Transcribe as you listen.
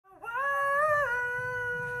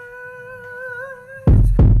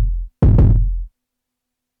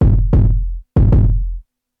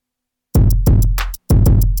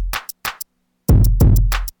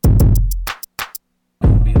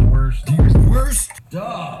worst.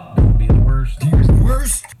 Duh. Don't be the worst. Deer's the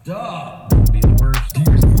worst. Duh. Don't be the worst.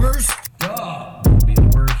 Deer's the worst. Duh. Don't be the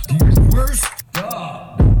worst. Deer's the worst.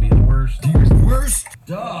 Duh. Don't be the worst. Deer's the worst.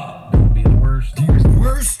 Duh. Don't be the worst. Deer's the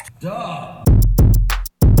worst. Duh.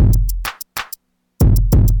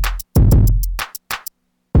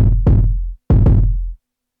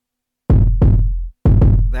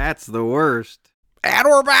 That's the worst. And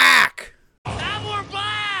we're back!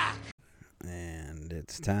 And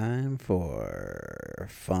it's time for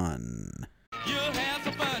fun. You'll have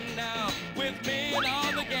some fun now with me and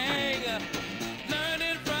all the gang,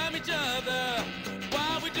 learning from each other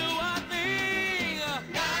while we do our thing.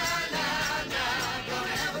 Gonna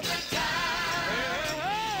have a good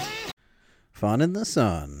time. Hey. Fun in the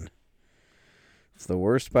Sun. It's the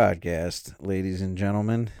worst podcast, ladies and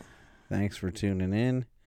gentlemen. Thanks for tuning in.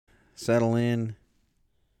 Settle in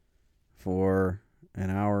for an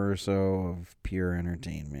hour or so of pure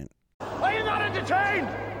entertainment. Are you not entertained?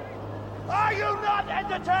 Are you not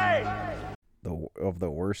entertained? Of the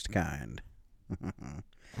worst kind.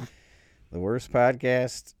 The worst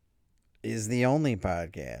podcast is the only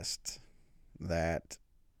podcast that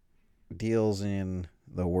deals in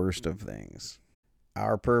the worst of things.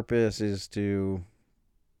 Our purpose is to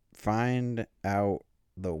find out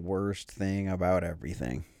the worst thing about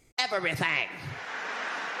everything. Everything.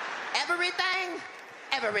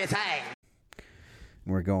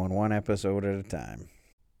 We're going one episode at a time.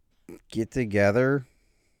 Get together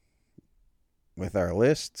with our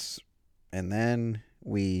lists, and then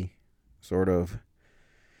we sort of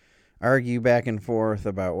argue back and forth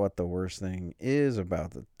about what the worst thing is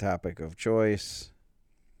about the topic of choice.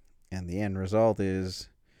 And the end result is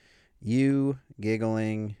you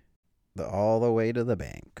giggling all the way to the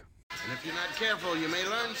bank. And if you're not careful, you may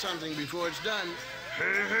learn something before it's done.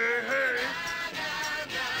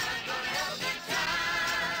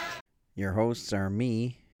 Your hosts are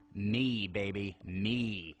me, Baby,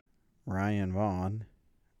 me. Ryan Vaughn,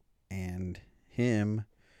 and him,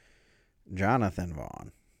 Jonathan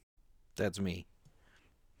Vaughn. That's me.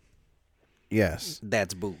 Yes.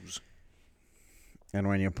 That's booze. And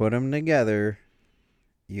when you put them together,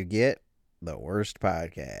 you get the worst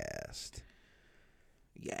podcast.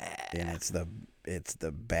 Yeah. And it's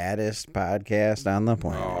the baddest podcast on the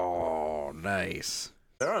planet. Oh, nice.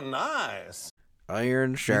 They're nice.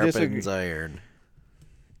 Iron sharpens iron.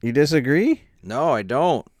 You disagree? No, I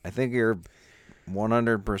don't. I think you're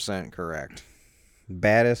 100% correct.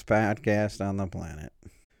 Baddest podcast on the planet.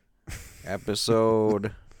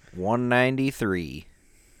 Episode 193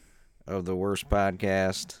 of the worst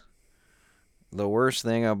podcast. The worst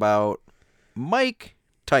thing about Mike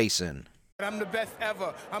Tyson. I'm the best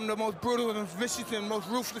ever. I'm the most brutal and vicious and most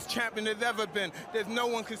ruthless champion there's ever been. There's no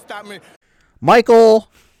one can stop me. Michael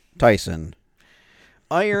Tyson.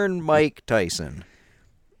 Iron Mike Tyson.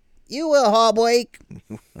 You will, Hobblake.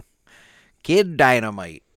 Kid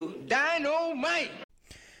Dynamite. Dynamite!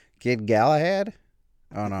 Kid Galahad?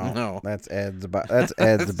 Oh, no. No. That's Ed's boxing.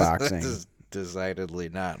 That is decidedly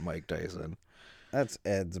not Mike Tyson. That's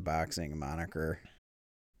Ed's boxing moniker.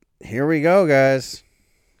 Here we go, guys.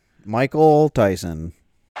 Michael Tyson.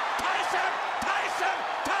 Tyson!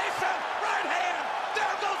 Right hand!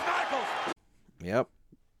 There goes Michaels! Yep.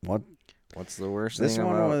 What's the worst thing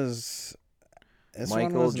about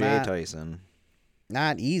Michael J. Tyson?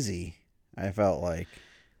 Not easy, I felt like.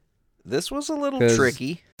 This was a little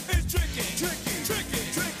tricky. It's tricky.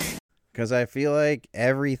 Because I feel like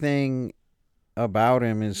everything about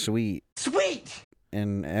him is sweet. Sweet!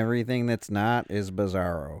 And everything that's not is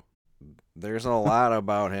bizarro. There's a lot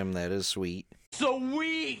about him that is sweet.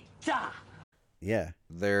 Sweet! Yeah.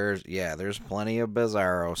 There's plenty of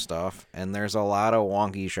bizarro stuff, and there's a lot of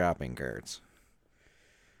wonky shopping carts.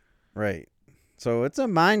 Right. So it's a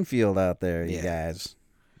minefield out there, you Yeah. guys.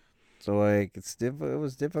 So like it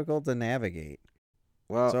was difficult to navigate.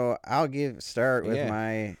 Well, So I'll start with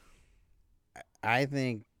yeah. I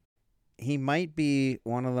think he might be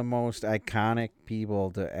one of the most iconic people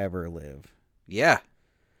to ever live. yeah.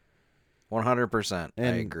 100%. I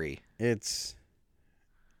And agree. It's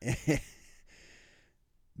if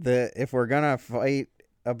we're gonna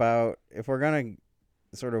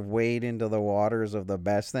sort of wade into the waters of the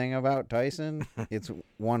best thing about Tyson, it's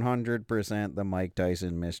 100% the Mike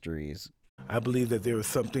Tyson mysteries. I believe that there was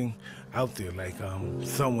something out there, like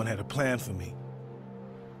someone had a plan for me.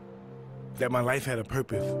 That my life had a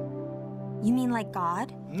purpose. You mean like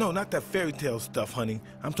God? No, not that fairy tale stuff, honey.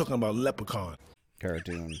 I'm talking about Leprechaun.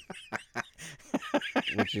 Cartoon.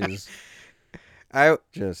 Which is I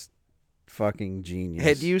just fucking genius.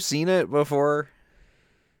 had you seen it before?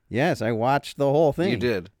 Yes, I watched the whole thing. You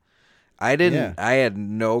did. I didn't. Yeah. I had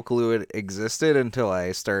no clue it existed until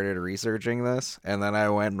I started researching this, and then I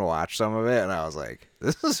went and watched some of it, and I was like,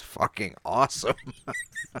 "This is fucking awesome."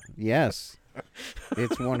 Yes.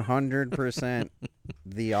 It's 100%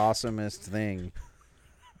 the awesomest thing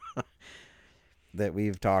that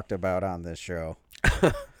we've talked about on this show.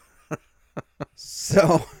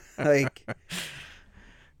 So, like,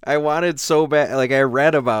 I wanted so bad. Like, I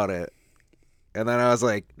read about it, and then I was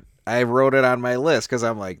like, I wrote it on my list because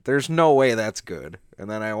I'm like, "There's no way that's good." And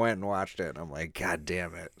then I went and watched it, and I'm like, "God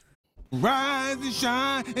damn it!" Rise and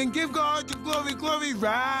shine and give God your glory, glory.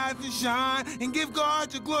 Rise and shine and give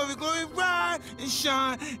God your glory, glory. Rise and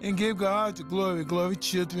shine and give God your glory, glory.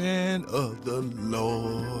 Children of the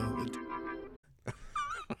Lord.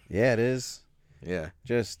 yeah, it is. Yeah.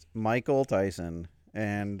 Just Michael Tyson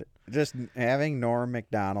and just having Norm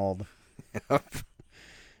Macdonald.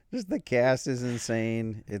 Just the cast is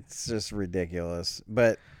insane. It's just ridiculous.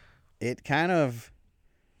 But it kind of,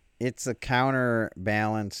 it's a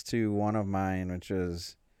counterbalance to one of mine, which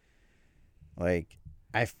is like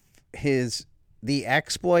the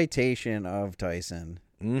exploitation of Tyson.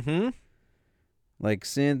 Mm-hmm. Like,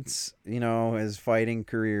 since, his fighting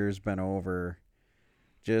career's been over,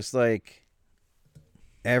 just like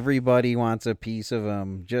everybody wants a piece of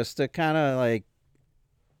him, just to kind of like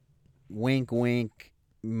wink wink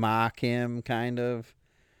mock him, kind of.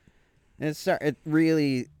 And it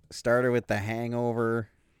really started with The Hangover,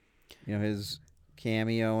 his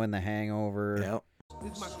cameo in The Hangover. Yep.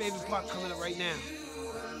 This is my favorite part coming up right now.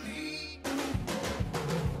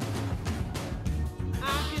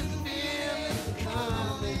 I can feel it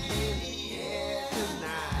coming in the air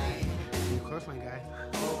tonight. Of course, my guy.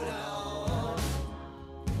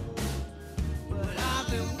 But I've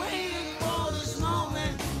been waiting for this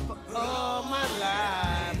moment for all my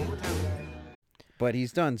life. One more time, guys. But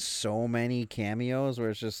he's done so many cameos where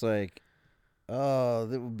it's just like, oh,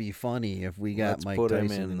 that would be funny if we got Let's Mike put Tyson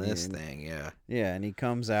him in here. this thing. Yeah. Yeah, and he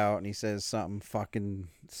comes out and he says something fucking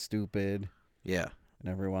stupid, Yeah. and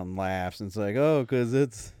everyone laughs. And it's like, oh, because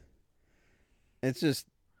it's just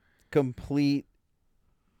complete.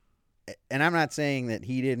 And I'm not saying that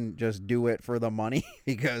he didn't just do it for the money,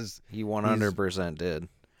 because He 100% did.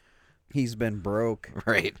 he's been broke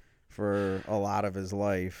Right. for a lot of his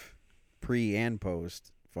life, pre and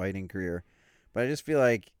post fighting career. But I just feel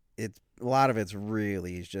like a lot of it's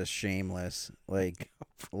really just shameless. Like,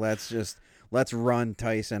 let's run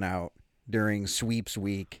Tyson out during sweeps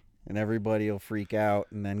week, and everybody will freak out,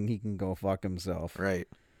 and then he can go fuck himself. Right.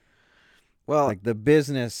 Well, Like, the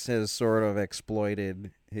business has sort of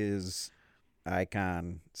exploited his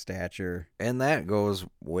icon stature. and that goes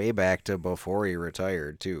way back to before he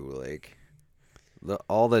retired too. Like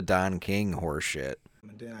all the Don King horse shit.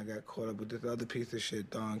 And then I got caught up with this other piece of shit,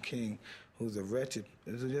 Don King, who's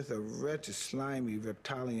just a wretched, slimy,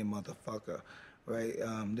 reptilian motherfucker, right?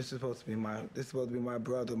 This is supposed to be my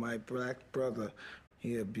brother, my black brother.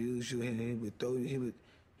 He abused you, and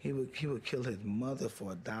he would kill his mother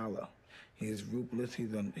for $1. He's ruthless. He's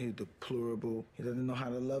deplorable. He doesn't know how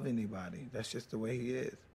to love anybody. That's just the way he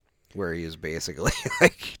is. Where he is basically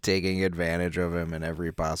like taking advantage of him in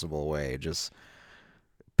every possible way. Just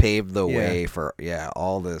paved the way for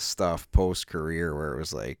all this stuff post career, where it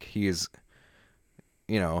was like he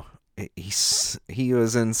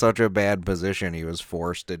was in such a bad position, he was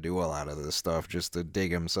forced to do a lot of this stuff just to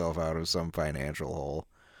dig himself out of some financial hole.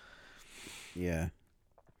 Yeah.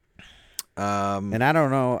 And I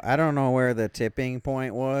don't know where the tipping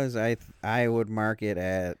point was. I would mark it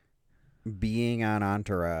at being on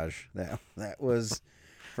Entourage. That was,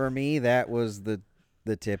 for me, that was the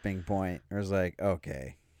tipping point. It was like,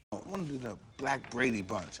 okay, I want to do the Black Brady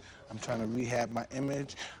Bunch. I'm trying to rehab my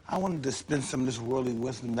image. I wanted to spend some of this worldly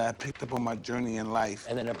wisdom that I picked up on my journey in life.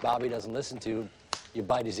 And then if Bobby doesn't listen to, you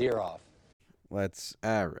bite his ear off.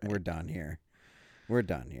 we're done here. We're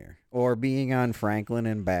done here. Or being on Franklin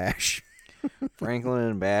and Bash. Franklin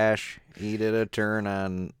and Bash, he did a turn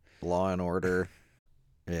on Law and Order.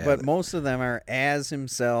 Yeah, But most of them are as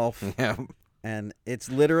himself. Yeah. And it's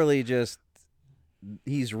literally just,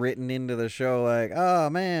 he's written into the show like, oh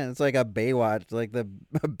man, it's like a Baywatch, like the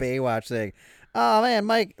Baywatch thing. Oh man,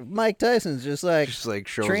 Mike Tyson's just like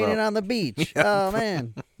shows training up on the beach. Yep. Oh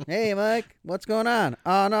man, hey Mike, what's going on?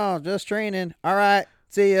 Oh no, just training. All right,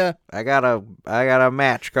 see ya. I got a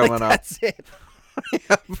match coming up. That's it.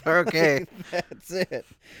 Okay. That's it.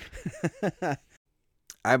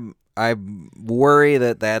 I worry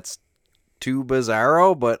that that's too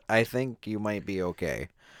bizarro, but I think you might be okay.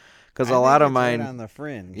 Because a lot of mine on the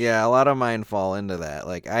fringe. Yeah, a lot of mine fall into that.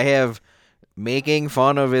 Like I have making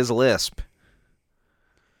fun of his lisp.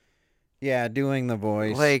 Yeah, doing the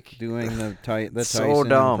voice, Like, doing the so Tyson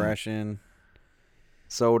dumb. impression.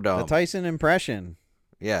 So dumb. The Tyson impression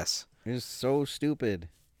Yes. is so stupid.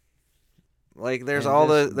 Like there's And all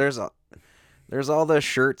just- there's all the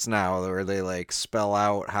shirts now where they like spell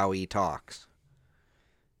out how he talks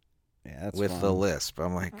Yeah, that's with fun. the lisp.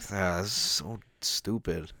 I'm like, that's so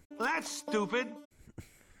stupid. That's stupid.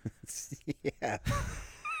 Yeah.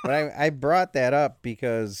 But I brought that up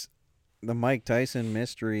because the Mike Tyson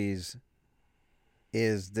Mysteries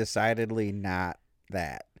is decidedly not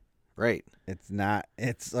that. Right. It's not.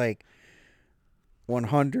 It's like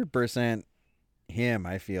 100% him,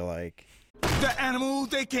 I feel like. The animals,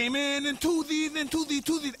 they came in to these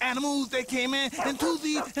animals, they came in to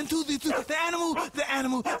these the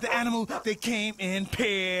animal, they came in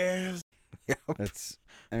pairs. It's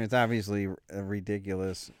obviously a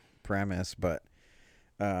ridiculous premise, but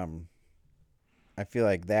I feel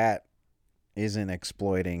like that isn't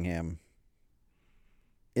exploiting him.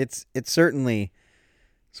 It's certainly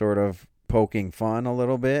sort of poking fun a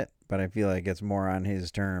little bit, but I feel like it's more on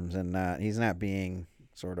his terms and he's not being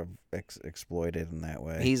sort of exploited in that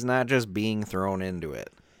way. He's not just being thrown into it.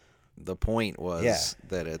 The point was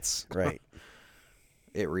that it's right.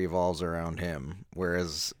 It revolves around him.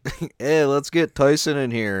 Whereas, hey, let's get Tyson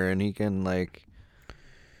in here and he can like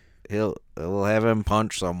we'll have him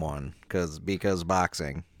punch someone because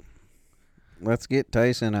boxing. Let's get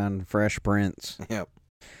Tyson on Fresh Prince. Yep.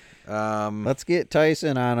 Let's get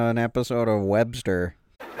Tyson on an episode of Webster.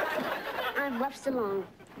 I'm Webster Long.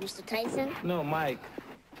 Mr. Tyson? No, Mike.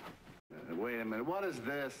 Wait a minute. What is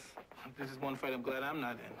this? This is one fight I'm glad I'm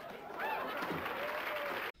not in.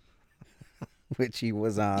 Which he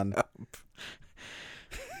was on.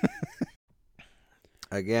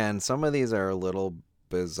 Again, some of these are a little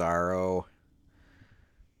bizarro.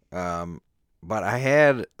 But I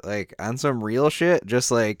had, like, on some real shit,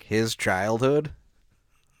 just, like, his childhood.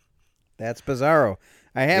 That's bizarro.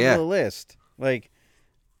 I have the list. Like,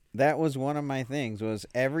 that was one of my things, was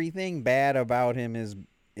everything bad about him is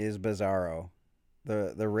bizarro.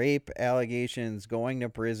 The rape allegations, going to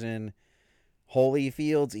prison,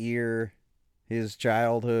 Holyfield's ear, his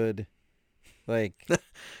childhood. Like,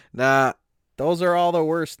 nah. Those are all the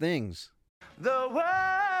worst things. The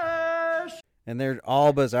worst. And they're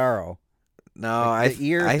all bizarro. No, like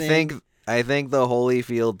I think the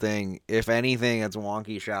Holyfield thing, if anything, it's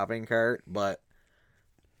wonky shopping cart, but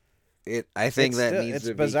I think that needs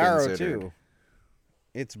to be bizarro considered. too.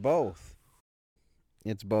 It's both.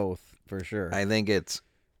 It's both for sure. I think it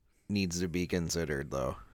needs to be considered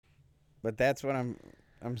though. But that's what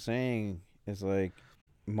I'm saying is like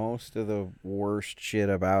most of the worst shit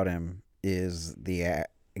about him is the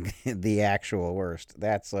actual worst.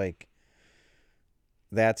 That's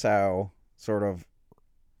how sort of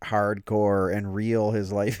hardcore and real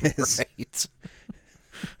his life is.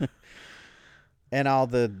 Right. And all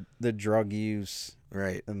the drug use,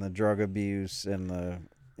 right, and the drug abuse and the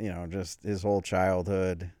just his whole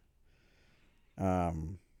childhood,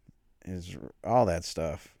 is all that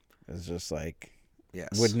stuff is just like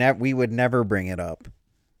we would never bring it up.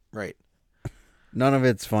 Right. None of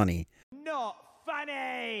it's funny. Not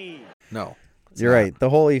funny. No. You're right. The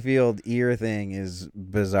Holyfield ear thing is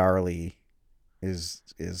bizarrely is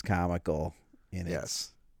comical in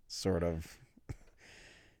its sort of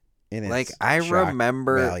in its like I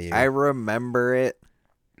remember it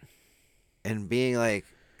and being like,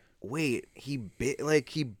 wait, he bit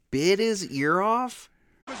his ear off?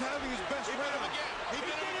 Was having his best friend again. He did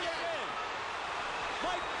it again.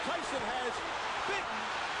 Mike Tyson has bitten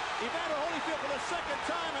Evander Holyfield for the second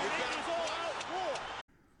time, and it is all out war.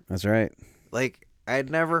 That's right. Like, I'd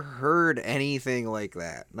never heard anything like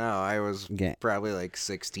that. No, I was probably like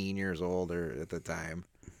 16 years old at the time.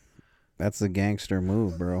 That's the gangster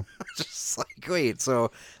move, bro. Just like, wait,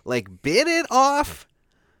 so like bit it off?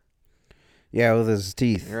 Yeah, with his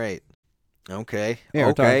teeth. Right. Okay. Yeah,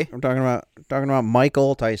 okay. I'm talking about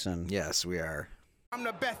Michael Tyson. Yes, we are. I'm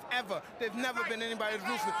the best ever. There's never been anybody as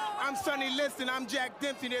ruthless. I'm Sonny Liston. I'm Jack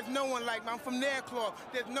Dempsey. There's no one like me. I'm from Nairclaw.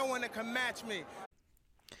 There's no one that can match me.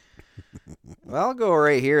 Well, I'll go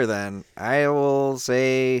right here then. I will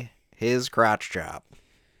say his crotch chop.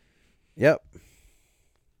 Yep.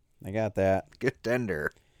 I got that. Good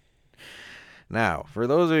tender. Now, for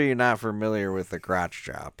those of you not familiar with the crotch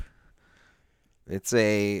chop, it's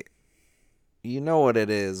you know what it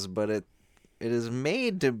is, but it is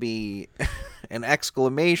made to be an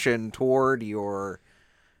exclamation toward your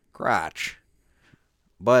crotch.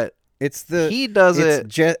 But he does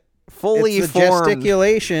it fully it's the formed.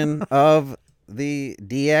 gesticulation of the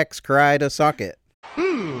DX cry to suck it.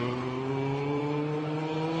 Let's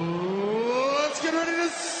get ready to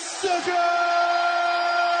suck it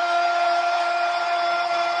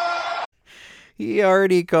He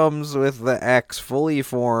already comes with the X fully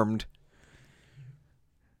formed.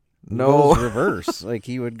 No Goes reverse. Like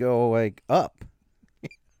he would go like up.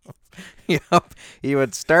 Yep. He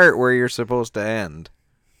would start where you're supposed to end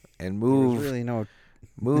and move Really no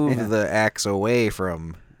move the X away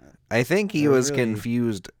from. I think he was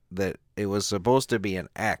confused that it was supposed to be an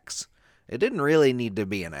X. It didn't really need to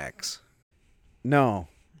be an X. No.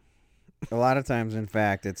 A lot of times, in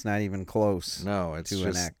fact, it's not even close. No, it's to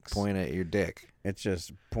just an X. point at your dick. It's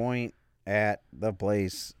just point at the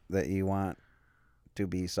place that you want to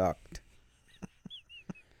be sucked.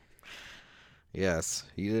 Yes,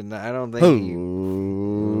 he didn't. I don't think he.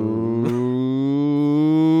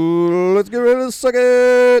 Let's get ready to suck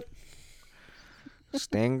it.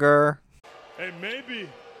 Stinger. Hey, maybe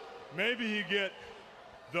you get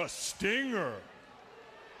the stinger.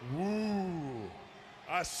 Ooh,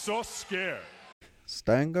 I'm so scared.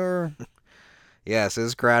 Stinger. Yes,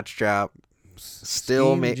 his crotch chop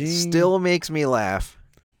still makes me laugh.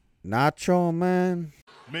 Nacho Man.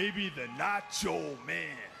 Maybe the Nacho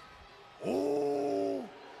Man. Oh,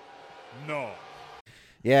 no.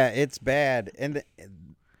 Yeah, it's bad. And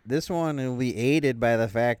this one will be aided by the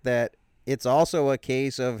fact that it's also a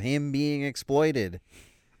case of him being exploited.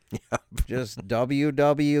 Yep. Just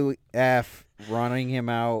WWF running him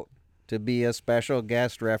out to be a special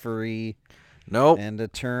guest referee. Nope. And to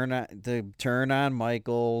turn on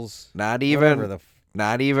Michaels. Not even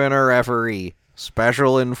a referee.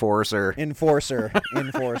 Special enforcer. Enforcer.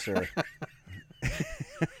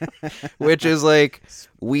 Which is like,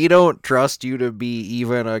 we don't trust you to be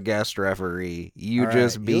even a guest referee. You All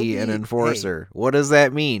just right, be an enforcer. Hey, what does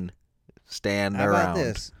that mean? Stand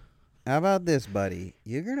around. How about this, buddy?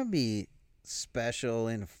 You're gonna be special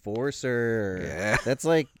enforcer. Yeah. That's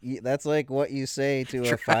like what you say to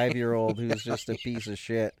a 5-year-old who's just a piece of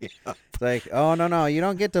shit. Yeah. It's like, oh no, you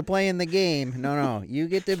don't get to play in the game. No, you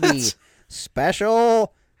get to be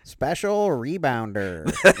special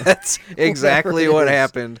rebounder. That's exactly what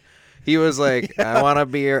happened. He was like, yeah. I want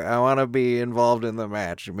to be involved in the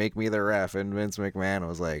match. Make me the ref. And Vince McMahon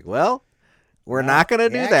was like, well, we're not going to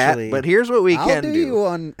do that, but here's what we can do.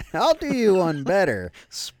 I'll do you one better.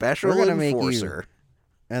 Special enforcer.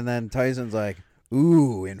 And then Tyson's like,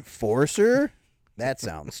 ooh, enforcer? That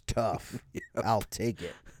sounds tough. Yep. I'll take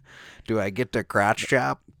it. Do I get to crotch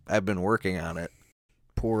chop? I've been working on it.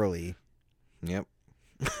 Poorly. Yep.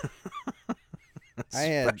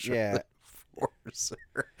 Enforcer.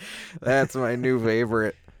 That's my new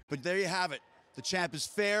favorite. But there you have it. The champ is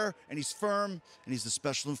fair, and he's firm, and he's the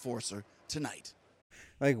special enforcer tonight.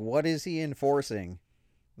 Like, what is he enforcing?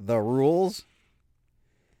 The rules?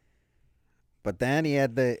 But then he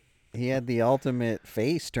had the ultimate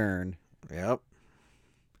face turn. Yep.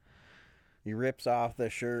 He rips off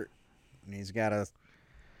the shirt, and he's got a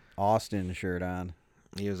Austin shirt on.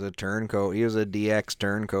 He was a turncoat. He was a DX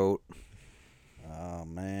turncoat. Oh,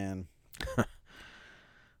 man.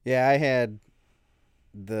 Yeah, I had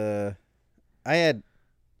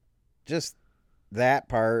just that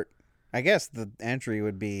part. I guess the entry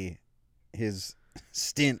would be his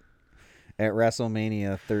stint at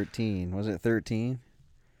WrestleMania 13. Was it 13?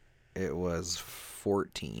 It was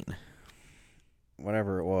 14.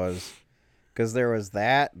 Whatever it was. Because there was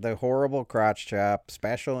that, the horrible crotch chop,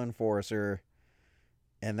 special enforcer,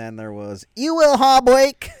 and then there was, you will,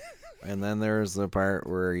 Hobwake! And then there was the part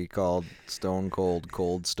where he called Stone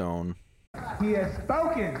Cold Stone. He has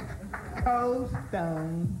spoken. Cold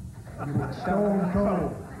Stone. Stone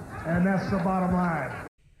Cold. And that's the bottom line.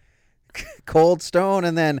 Cold Stone,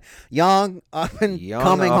 and then young up and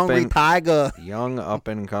coming hungry tiger. Young up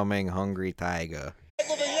and coming hungry tiger.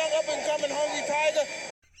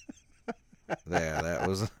 Yeah, that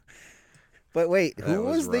was. But wait, who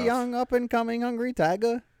was the young up and coming hungry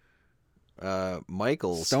tiger?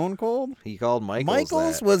 Michaels. Stone Cold? He called Michaels.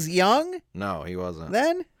 Michaels was young? No, he wasn't.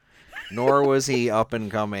 Then? Nor was he up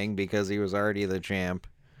and coming because he was already the champ.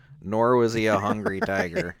 Nor was he a hungry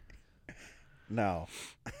tiger. No.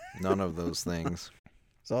 None of those things.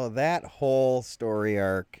 So that whole story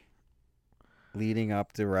arc leading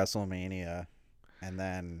up to WrestleMania and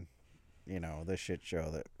then, the shit show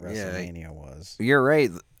that WrestleMania was. You're right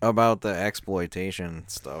about the exploitation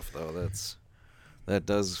stuff, though. That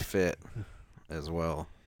does fit as well.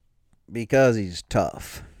 Because he's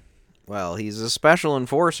tough. Well, he's a special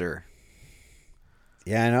enforcer.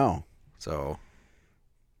 Yeah, I know. So,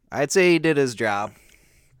 I'd say he did his job.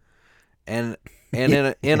 And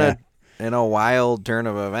in a wild turn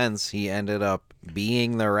of events, he ended up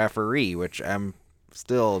being the referee, which I'm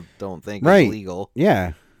still don't think is legal.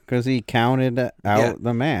 Yeah, because he counted out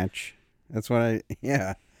the match. That's what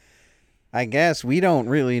I guess we don't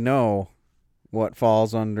really know what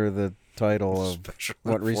falls under the title of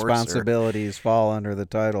what Enforcer. responsibilities fall under the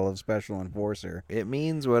title of special enforcer. It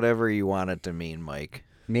means whatever you want it to mean, Mike.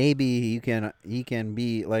 Maybe he can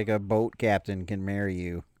be like a boat captain can marry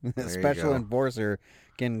you. A special enforcer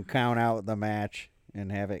can count out the match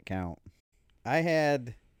and have it count. I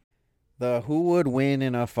had the who would win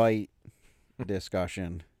in a fight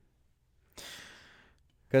discussion.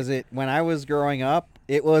 Because when I was growing up,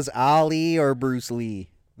 it was Ali or Bruce Lee.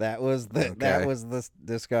 That was the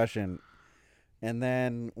discussion. And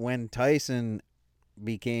then when Tyson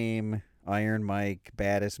became Iron Mike,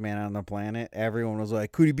 baddest man on the planet, everyone was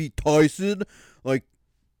like, could he beat Tyson? Like,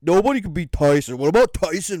 nobody could beat Tyson. What about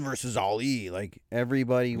Tyson versus Ali? Like,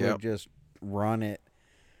 everybody would just run it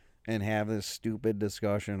and have this stupid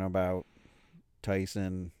discussion about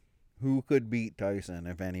Tyson. Who could beat Tyson,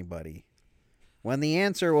 if anybody? When the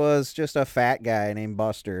answer was just a fat guy named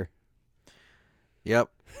Buster. Yep.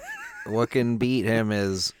 What can beat him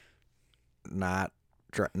is not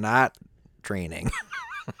training.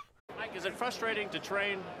 Mike, is it frustrating to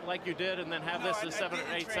train like you did and then have this in 7 or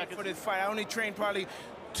 8 seconds? For this fight, I only trained probably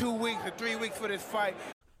 2 weeks or 3 weeks for this fight.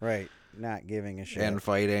 Right. Not giving a shit. And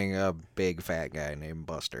fighting a big fat guy named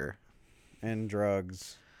Buster. And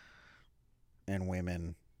drugs. And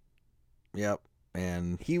women. Yep.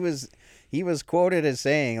 And he was quoted as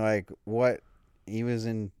saying, like, what he was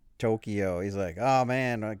in Tokyo. He's like, oh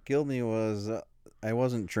man, what killed me was I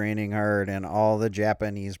wasn't training hard and all the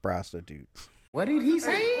Japanese prostitutes. What did he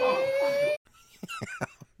say?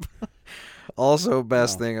 Also,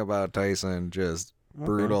 best thing about Tyson, just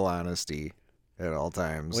brutal honesty at all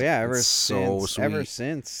times. Well, yeah, ever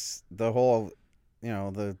since the whole,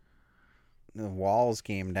 the walls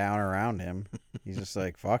came down around him, he's just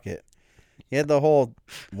like, fuck it. He had the whole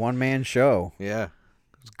one-man show. Yeah,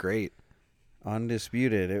 it was great.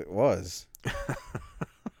 Undisputed, it was.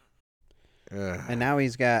 And now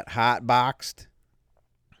he's got hot boxed.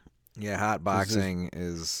 Yeah, hot boxing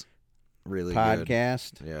is really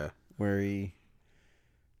podcast. Good. Yeah, where he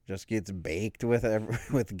just gets baked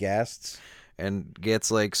with guests and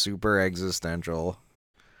gets like super existential.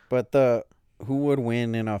 But the who would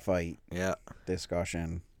win in a fight? Yeah,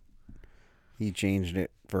 discussion. He changed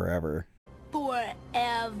it forever.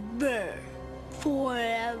 Forever.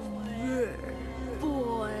 Forever.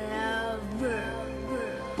 Forever.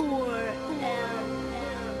 Forever.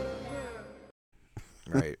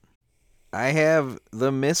 Right. I have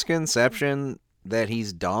the misconception that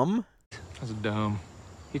he's dumb. That's dumb.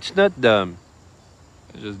 It's not dumb.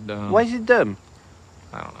 It's just dumb. Why is it dumb?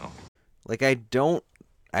 I don't know. Like, I don't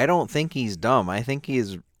think he's dumb. I think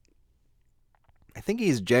he's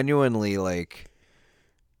genuinely, like,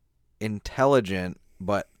 intelligent,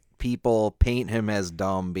 but people paint him as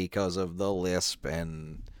dumb because of the lisp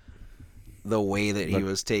and the way that he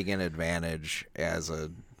was taken advantage as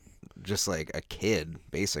just like a kid,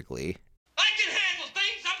 basically. I can handle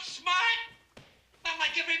things. I'm smart. Not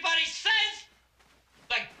like everybody says.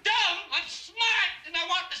 Like dumb, I'm smart, and I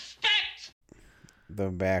want respect. The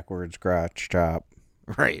backwards crotch chop.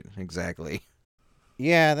 Right, exactly.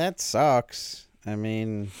 Yeah, that sucks. I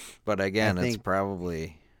mean... But again, it's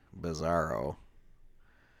probably bizarro.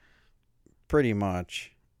 Pretty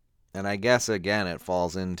much. And I guess, again, it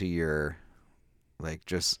falls into your, like,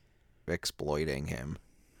 just exploiting him.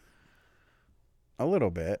 A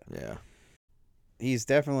little bit. Yeah. He's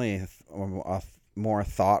definitely more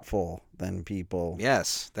thoughtful than people.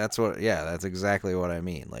 Yes, that's exactly what I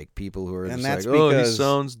mean. Like, people who are and just like, oh, he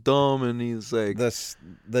sounds dumb, and he's like,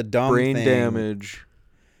 the dumb brain thing, damage.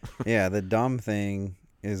 Yeah, the dumb thing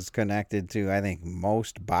is connected to, I think,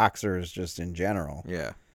 most boxers just in general.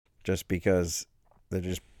 Yeah. Just because they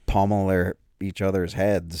just pummel each other's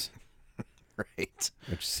heads. Right.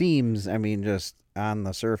 Which seems, I mean, just on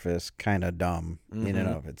the surface, kind of dumb in and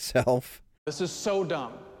of itself. This is so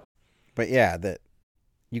dumb. But yeah, that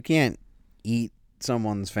you can't eat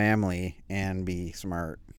someone's family and be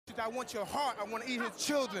smart. I want your heart. I want to eat his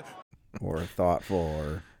children. Or thoughtful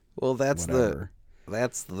or well, that's whatever.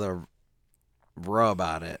 the rub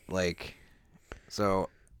on it. Like, so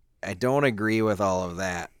I don't agree with all of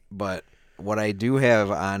that, but what I do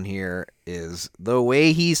have on here is the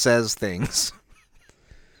way he says things.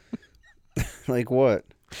 Like what?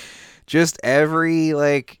 Just every,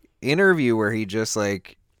 like, interview where he just,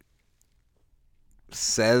 like,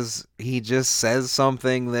 says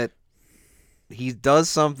something that he does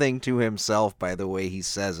something to himself by the way he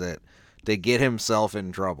says it to get himself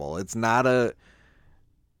in trouble. It's not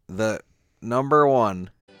the number one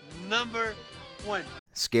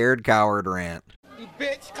scared coward rant. You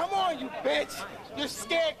bitch. Come on, you bitch. You're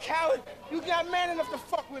scared coward. You got man enough to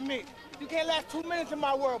fuck with me. You can't last 2 minutes in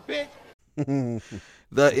my world, bitch. The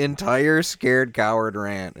entire scared coward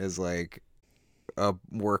rant is like a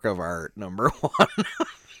work of art, number one.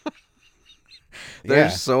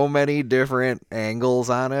 There's so many different angles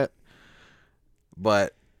on it,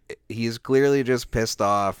 but he's clearly just pissed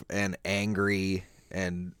off and angry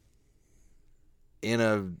and in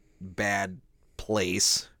a bad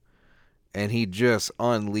place. And he just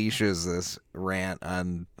unleashes this rant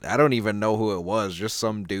on, I don't even know who it was, just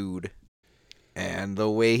some dude. And the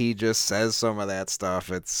way he just says some of that stuff,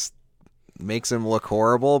 it's makes him look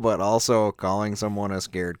horrible, but also calling someone a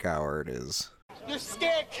scared coward is... You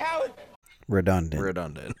scared coward!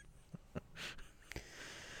 Redundant.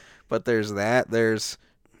 But there's that. There's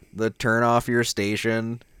the turn off your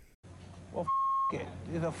station. Well, it.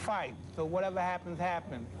 It's a fight, so whatever happens,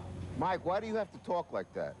 happens. Mike, why do you have to talk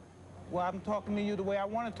like that? Well, I'm talking to you the way I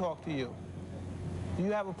want to talk to you. Do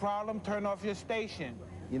you have a problem? Turn off your station.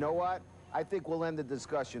 You know what? I think we'll end the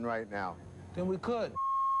discussion right now. Then we could.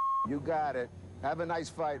 You got it. Have a nice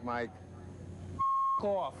fight, Mike.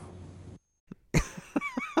 Off.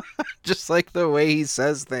 Just like the way he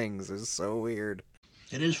says things is so weird.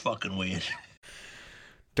 It is fucking weird.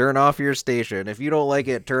 Turn off your station. If you don't like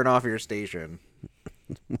it, turn off your station.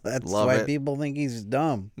 That's Love why it. people think he's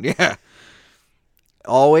dumb. Yeah.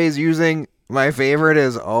 Always using, my favorite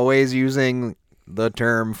is always using the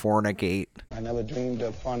term fornicate. I never dreamed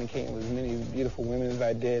of fornicating with as many beautiful women as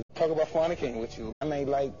I did. Talk about fornicating with you. I may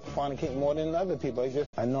like fornicate more than other people. It's just,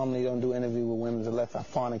 I normally don't do interviews with women unless I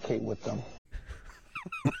fornicate with them.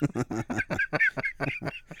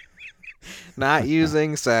 Not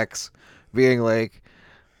using sex. Being like,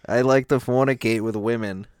 I like to fornicate with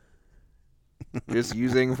women. Just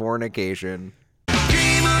using fornication.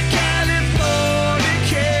 Dream of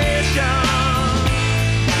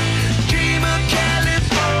Californication. Dream of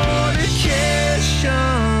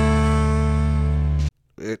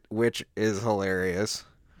Californication. Which is hilarious.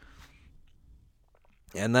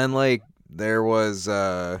 And then like there was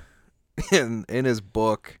in his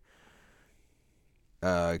book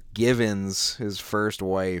Givens, his first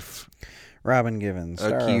wife, Robin Givens,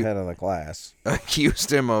 star head of the class,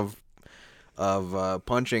 accused him of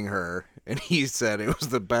punching her, and he said it was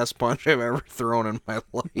the best punch I've ever thrown in my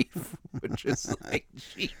life, which is like,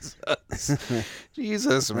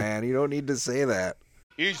 Jesus, man, you don't need to say that.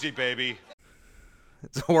 Easy, baby.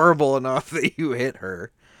 It's horrible enough that you hit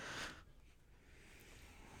her.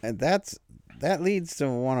 And that leads to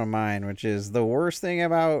one of mine, which is the worst thing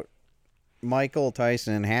about Michael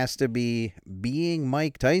Tyson has to be being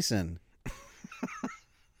Mike Tyson.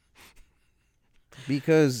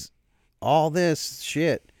 Because all this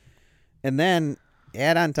shit, and then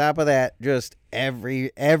add on top of that just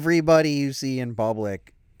everybody you see in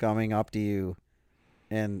public coming up to you,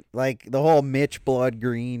 and like the whole Mitch Blood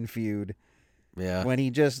Green feud. Yeah. When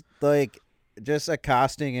he just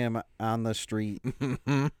accosting him on the street.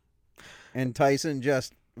 And Tyson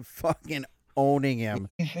just fucking owning him.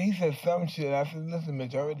 He said some shit. I said, listen,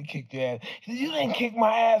 Mitch, I already kicked your ass. He said, you didn't kick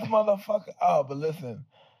my ass, motherfucker. Oh, but listen.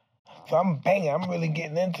 So I'm banging. I'm really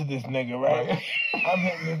getting into this nigga, right? I'm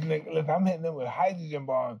hitting this nigga. Listen, I'm hitting him with hydrogen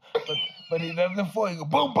bombs. But he does it for you. Go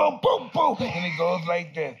boom, boom, boom, boom. And he goes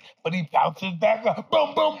like this. But he bounces back up.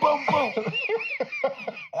 Boom, boom, boom, boom.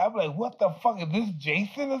 I'm like, what the fuck? Is this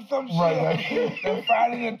Jason or some shit? Right. Then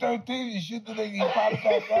Friday the 13th, you shoot the nigga, he pops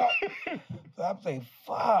back up. So I'm saying,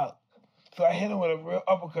 fuck. So I hit him with a real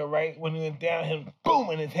uppercut, right? When he went down, him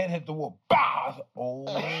boom, and his head hit the wall. Bah! I said, oh.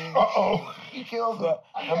 Uh-oh. He killed him.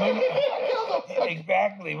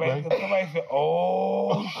 Exactly, right? Because somebody said,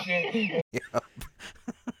 oh, shit. Yep.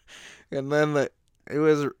 And then it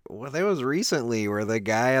was recently where the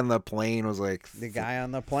guy on the plane was like... The guy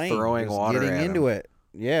on the plane. Throwing water getting at into him. it.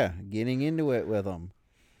 Yeah, getting into it with him.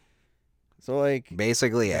 So, like...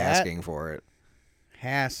 Basically asking for it.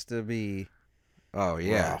 Has to be... Oh,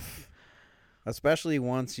 yeah. Rough. Especially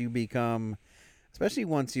once you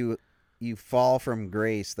fall from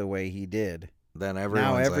grace the way he did. Then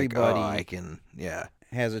everyone's everybody like, oh, I can, yeah.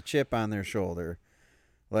 Has a chip on their shoulder.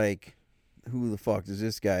 Like, who the fuck does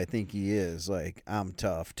this guy think he is? Like, I'm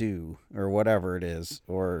tough too, or whatever it is.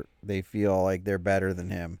 Or they feel like they're better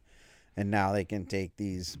than him, and now they can take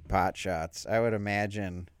these pot shots. I would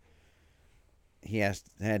imagine he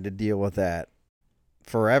had to deal with that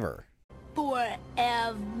forever.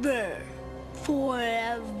 Forever.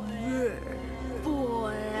 Forever.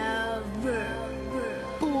 Forever.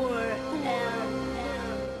 Forever.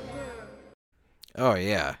 Oh,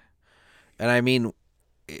 yeah. And I mean,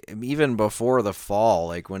 even before the fall,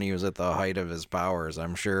 like when he was at the height of his powers,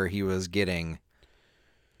 I'm sure he was getting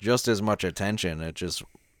just as much attention. It's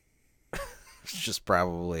just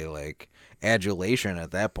probably like adulation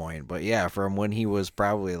at that point. But yeah, from when he was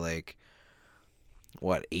probably like,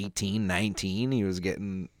 what, 18, 19, he was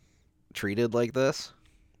getting treated like this.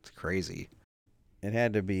 It's crazy. It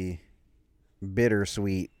had to be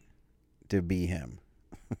bittersweet to be him.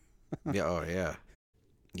 Yeah, oh yeah.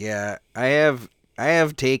 Yeah, I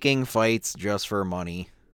have taking fights just for money.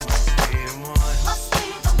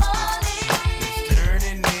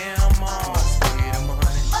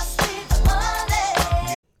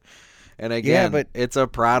 And again, yeah, but it's a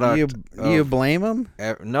product. Do you blame him?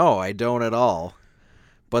 No, I don't at all.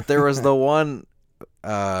 But there was the one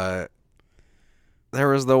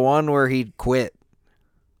where he quit.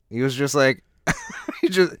 He was just like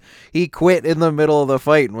he quit in the middle of the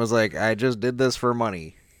fight and was like, I just did this for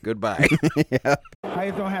money. Goodbye. Yeah.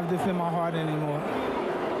 I don't have this in my heart anymore.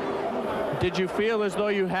 Did you feel as though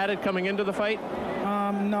you had it coming into the fight?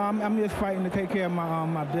 No, I'm just fighting to take care of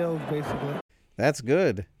my bills, basically. That's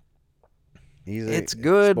good. It's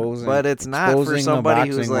good, but it's not for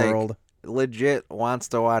somebody who's like legit wants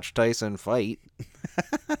to watch Tyson fight.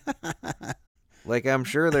 Like, I'm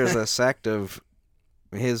sure there's a sect of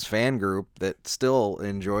his fan group that still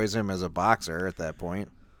enjoys him as a boxer at that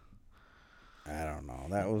point. I don't know.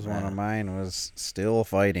 That was one of mine, was still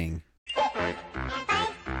fighting.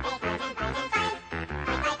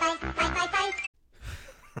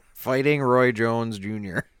 Fighting Roy Jones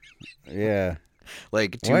Jr. Yeah.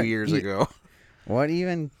 Like 2 years ago. What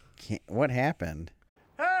happened?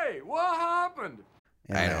 Hey, what happened?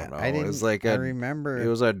 I don't know. It was like I remember it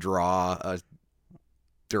was a draw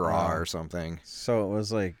or something. So it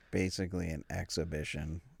was like basically an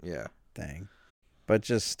exhibition thing. But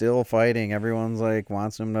just still fighting. Everyone's like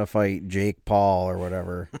wants him to fight Jake Paul or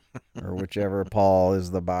whatever. Or whichever Paul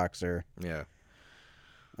is the boxer. Yeah.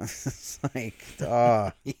 It's like,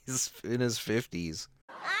 he's in his 50s.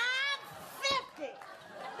 I'm 50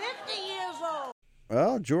 years old.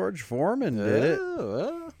 Well, George Foreman did it.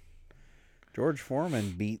 Well. George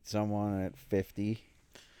Foreman beat someone at 50.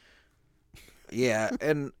 Yeah,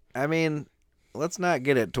 and I mean, let's not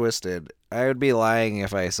get it twisted. I would be lying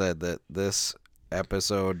if I said that this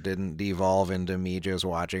episode didn't devolve into me just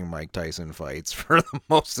watching Mike Tyson fights for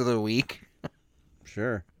most of the week.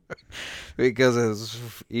 Sure. Because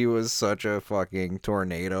he was such a fucking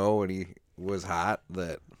tornado and he was hot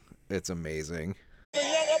that it's amazing. The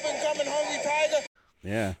young up-and-coming hungry tiger.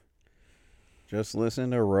 Yeah. Just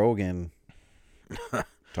listen to Rogan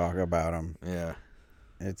talk about him. Yeah.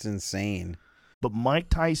 It's insane. But Mike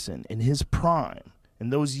Tyson in his prime, in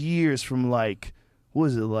those years from like, what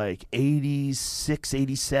was it, like 86,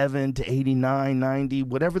 87 to 89, 90,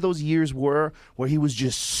 whatever those years were, where he was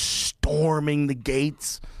just storming the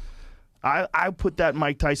gates, I put that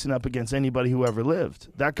Mike Tyson up against anybody who ever lived.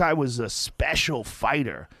 That guy was a special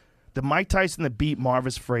fighter. The Mike Tyson that beat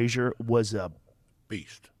Marvis Frazier was a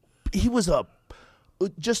beast. He was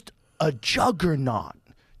just a juggernaut.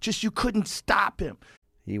 Just you couldn't stop him.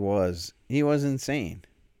 He was insane.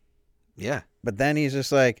 Yeah. But then he's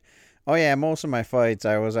just like, oh yeah, most of my fights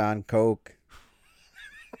I was on coke.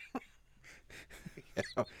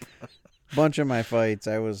 Yeah. Bunch of my fights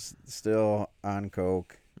I was still on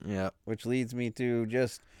coke. Yeah. Which leads me to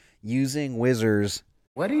just using whizzers.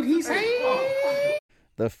 What did he say?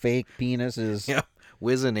 The fake penises. Yeah.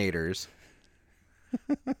 Whizinators.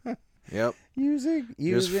 Yep.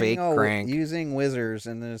 Using fake crank. Using whizzers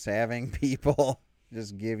and just having people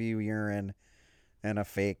just give you urine and a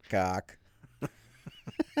fake cock.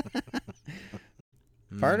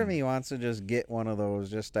 Part of me wants to just get one of those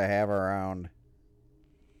just to have around.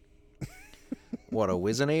 What, a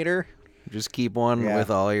Whizzinator? Just keep one with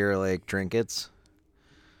all your like trinkets.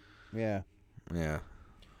 Yeah. Yeah.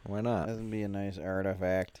 Why not? That'd be a nice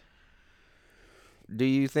artifact. Do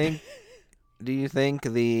you think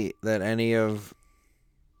that any of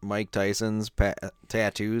Mike Tyson's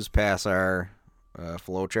tattoos pass our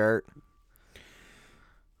flow chart?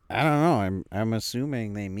 I don't know. I'm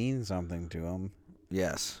assuming they mean something to him.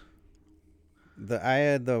 Yes. I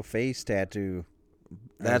had the face tattoo.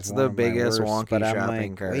 That's the biggest wonky but I'm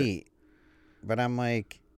shopping like, cart. Wait. But I'm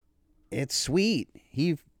like, it's sweet.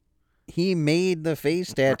 He made the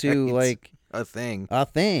face tattoo Right. like a thing.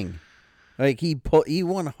 Like he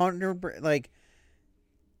 100%, like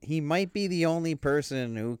he might be the only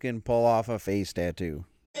person who can pull off a face tattoo.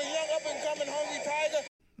 The young up-and-coming hungry tiger.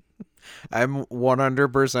 I'm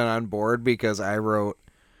 100% on board because I wrote,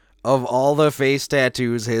 of all the face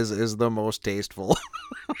tattoos, his is the most tasteful.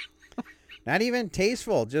 Not even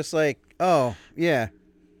tasteful, just like, oh, yeah.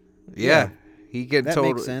 Yeah. He can That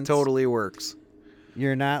makes sense. totally works.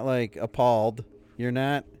 You're not like appalled. You're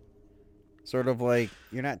not sort of like,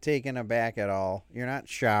 you're not taken aback at all. You're not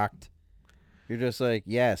shocked. You're just like,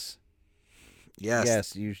 yes.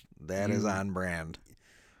 Yes. You. That is on brand.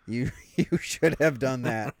 You should have done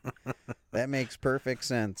that. That makes perfect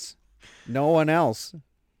sense. No one else.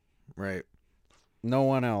 Right. No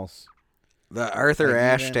one else. The Arthur Like,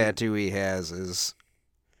 Ashe even- tattoo he has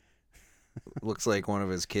looks like one of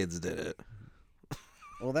his kids did it.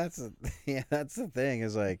 Well, that's the thing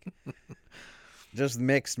is like just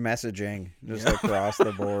mixed messaging just Yep. across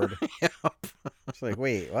the board. Yep. It's like,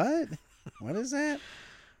 wait, what? What is that?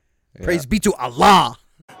 Yeah. Praise be to Allah.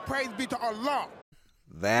 Praise be to Allah.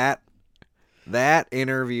 That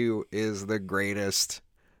interview is the greatest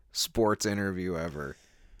sports interview ever.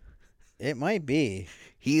 It might be.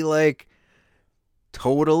 He like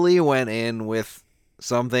totally went in with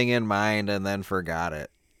something in mind and then forgot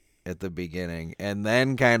it at the beginning, and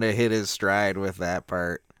then kind of hit his stride with that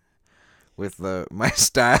part. With my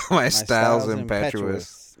style's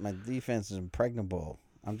impetuous. My defense is impregnable.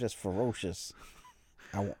 I'm just ferocious.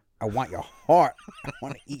 I want your heart. I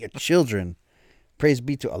want to eat your children. Praise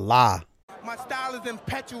be to Allah. My style is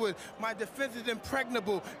impetuous. My defense is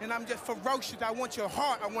impregnable. And I'm just ferocious. I want your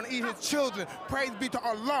heart. I want to eat his children. Praise be to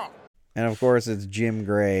Allah. And of course, it's Jim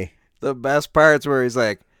Gray. The best part's where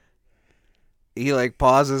he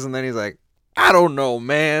pauses and then he's like, I don't know,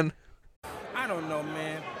 man. I don't know,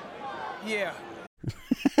 man. Yeah.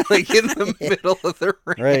 Like in the middle of the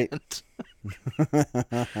rant.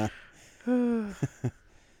 Right.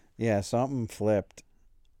 Yeah, something flipped.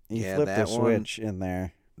 He flipped a switch in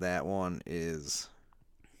there. That one is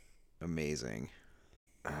amazing.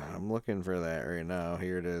 I'm looking for that right now.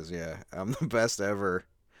 Here it is. Yeah, I'm the best ever.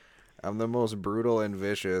 I'm the most brutal and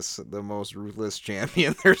vicious, the most ruthless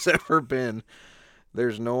champion there's ever been.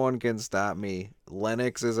 There's no one can stop me.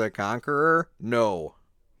 Lennox is a conqueror? No.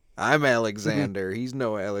 I'm Alexander. He's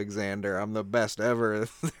no Alexander. I'm the best ever.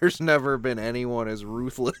 There's never been anyone as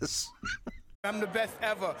ruthless. I'm the best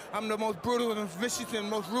ever. I'm the most brutal and vicious and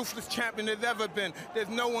most ruthless champion there's ever been. There's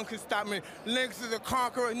no one can stop me. Lennox is a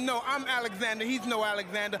conqueror. No, I'm Alexander. He's no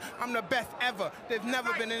Alexander. I'm the best ever. There's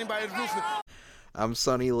never been anybody as ruthless. I'm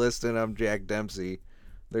Sonny Liston. I'm Jack Dempsey.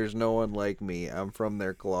 There's no one like me. I'm from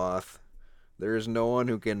their cloth. There is no one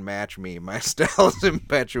who can match me. My style is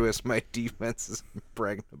impetuous. My defense is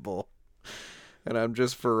impregnable. And I'm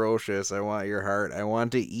just ferocious. I want your heart. I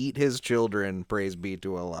want to eat his children. Praise be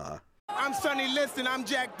to Allah. I'm Sonny Liston. I'm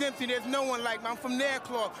Jack Dempsey. There's no one like me. I'm from their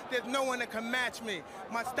cloth. There's no one that can match me.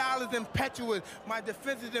 My style is impetuous. My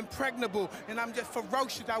defense is impregnable. And I'm just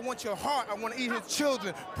ferocious. I want your heart. I want to eat his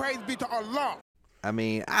children. Praise be to Allah. I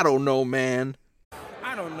mean, I don't know, man.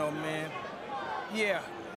 I don't know, man. Yeah.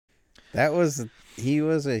 He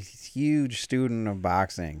was a huge student of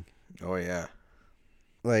boxing. Oh, yeah.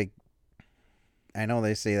 Like, I know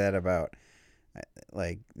they say that about,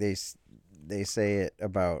 like, they say it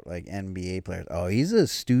about, like, NBA players. Oh, he's a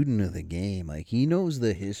student of the game. Like, he knows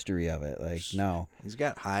the history of it. Like, no. He's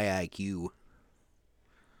got high IQ.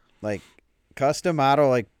 Like, Customato,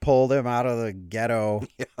 like, pulled him out of the ghetto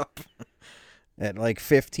at, like,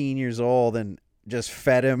 15 years old and just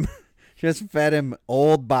fed him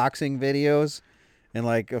old boxing videos and,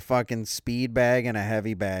 like, a fucking speed bag and a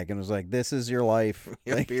heavy bag. And was like, this is your life.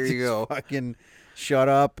 Yep, like, here you go. Fucking shut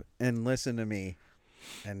up and listen to me.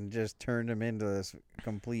 And just turned him into this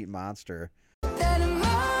complete monster.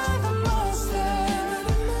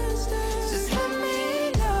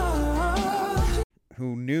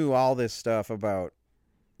 Who knew all this stuff about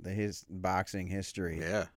his boxing history.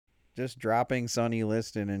 Yeah. Just dropping Sonny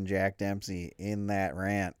Liston and Jack Dempsey in that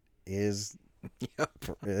rant is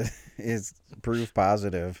proof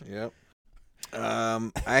positive. Yep.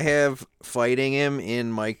 I have fighting him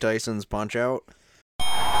in Mike Tyson's Punch-Out.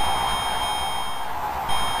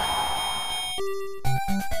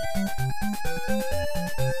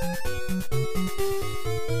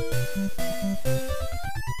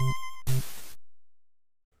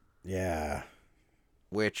 Yeah.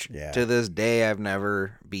 Which, to this day, I've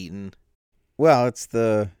never beaten. Well, it's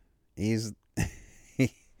the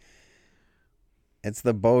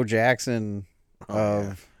Bo Jackson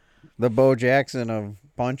of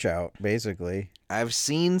Punch-Out, basically. I've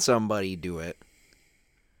seen somebody do it,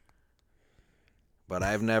 but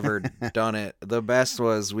I've never done it. The best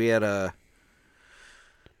was we had a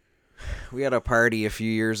party a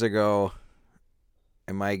few years ago,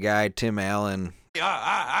 and my guy Tim Allen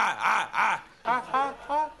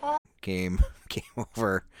came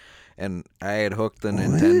over, and I had hooked the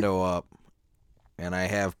Nintendo up, and I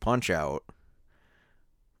have Punch-Out,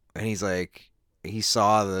 and he's like, he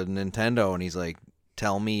saw the Nintendo, and he's like,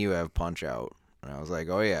 tell me you have Punch-Out. And I was like,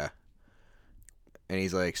 oh yeah. And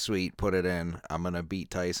he's like, sweet, put it in. I'm going to beat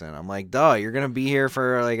Tyson. I'm like, duh, you're going to be here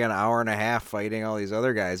for like an hour and a half fighting all these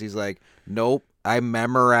other guys. He's like, nope, I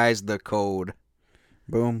memorized the code.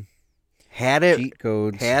 Boom. Had it. Cheat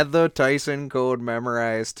codes. Had the Tyson code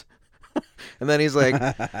memorized. And then he's like,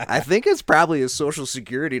 I think it's probably his social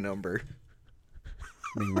security number.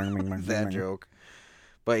 That joke.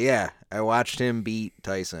 But yeah, I watched him beat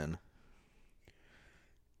Tyson.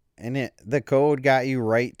 And the code got you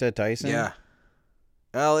right to Tyson? Yeah.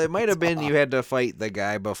 Well, it might have been you had to fight the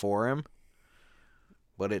guy before him.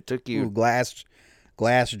 But it took you... Ooh, Glass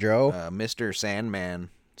Joe? Mr.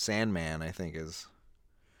 Sandman, I think is...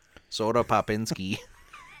 Soda Popinski.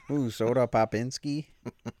 Ooh, Soda Popinski?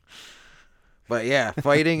 But yeah,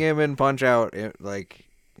 fighting him in Punch-Out, like,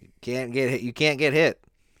 can't get hit. You can't get hit.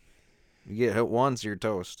 You get hit once, you're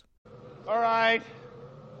toast. All right.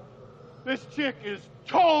 This chick is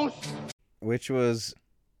toast. Which was,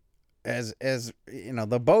 as you know,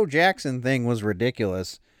 the Bo Jackson thing was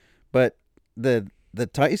ridiculous, but the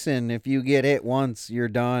Tyson, if you get hit once, you're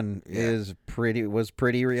done, was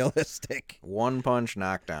pretty realistic. One punch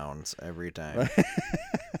knockdowns every time.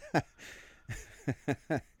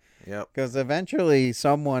 Yep. Because eventually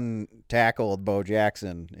someone tackled Bo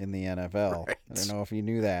Jackson in the NFL. Right. I don't know if you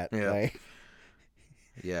knew that. Yeah. Like,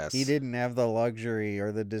 yes. He didn't have the luxury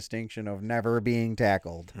or the distinction of never being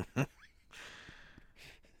tackled.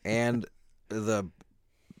 And the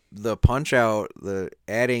Punch-Out, the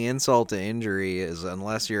adding insult to injury is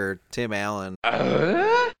unless you're Tim Allen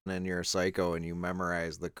and you're a psycho and you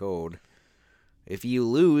memorize the code. If you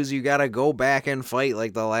lose, you got to go back and fight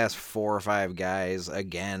like the last 4 or 5 guys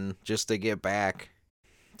again just to get back.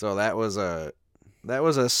 So that was a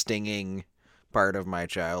stinging part of my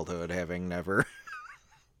childhood, having never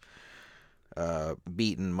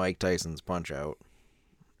beaten Mike Tyson's Punch-Out,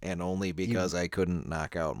 and only because I couldn't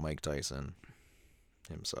knock out Mike Tyson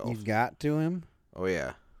himself. You got to him? Oh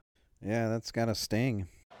yeah. Yeah, that's got to sting.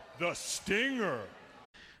 The Stinger.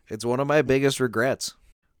 It's one of my biggest regrets.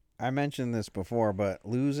 I mentioned this before, but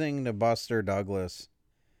losing to Buster Douglas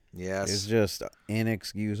is just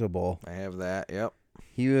inexcusable. I have that, yep.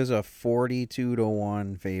 He was a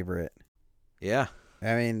 42-1 favorite. Yeah.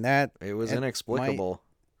 I mean, that... It was inexplicable.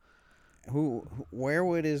 Where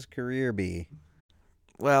would his career be?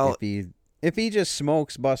 Well... If he just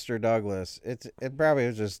smokes Buster Douglas, it probably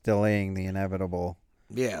was just delaying the inevitable.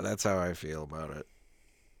 Yeah, that's how I feel about it.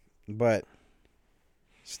 But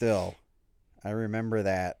still, I remember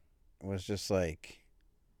that was just like,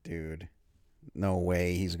 dude, no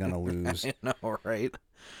way he's gonna lose. I know, right?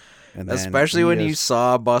 And especially when you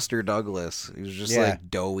saw Buster Douglas, he was just like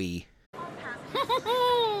doughy.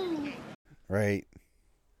 Right.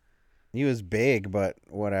 He was big, but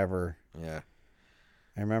whatever. Yeah.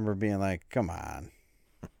 I remember being like, come on.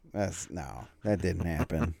 That didn't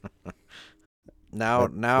happen.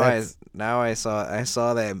 I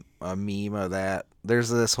saw that a meme of that. There's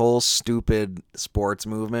this whole stupid sports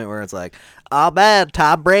movement where it's like, oh man,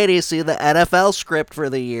 Tom Brady see the NFL script for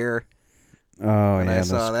the year. Oh, and yeah, I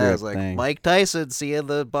saw that. I was like, thing. Mike Tyson seeing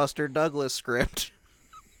the Buster Douglas script.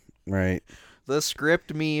 Right. The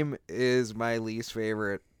script meme is my least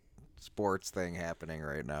favorite sports thing happening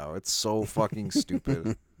right now. It's so fucking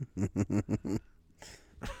stupid.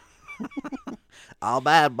 Oh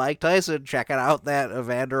man, Mike Tyson checking out that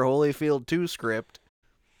Evander Holyfield 2 script.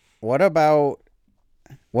 What about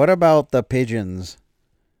the pigeons?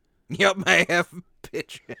 Yep, I have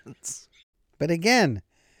pigeons. But again,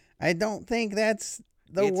 I don't think that's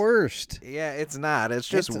the worst. Yeah, it's not. It's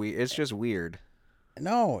just weird. It's just weird.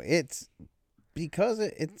 No, it's because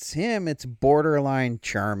it's him. It's borderline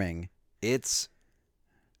charming. It's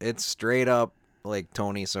straight up like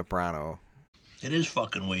Tony Soprano. It is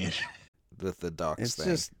fucking weird. With the ducks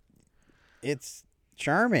thing. It's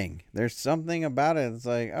charming. There's something about it. It's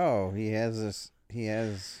like, oh, he has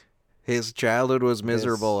his childhood was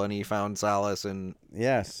miserable and he found solace in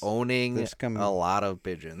owning a lot of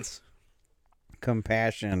pigeons.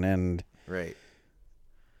 Compassion and right.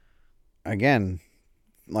 Again,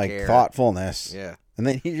 like care. Thoughtfulness. Yeah. And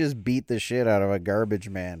then he just beat the shit out of a garbage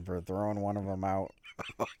man for throwing one of them out.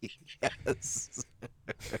 Oh, yes.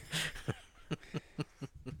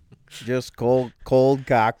 Just cold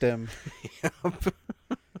cocked him. Yep.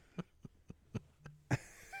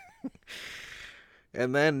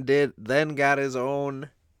 And then got his own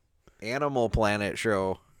Animal Planet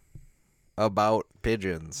show about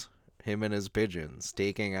pigeons. Him and his pigeons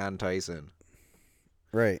taking on Tyson.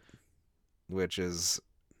 Right. Which is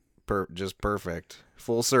just perfect.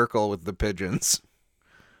 Full circle with the pigeons.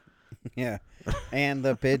 Yeah. And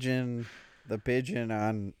the pigeon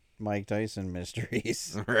on Mike Tyson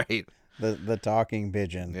Mysteries. Right. The talking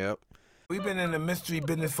pigeon. Yep. We've been in the mystery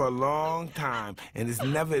business for a long time, and it's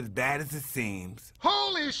never as bad as it seems.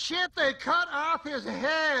 Holy shit, they cut off his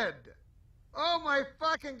head! Oh my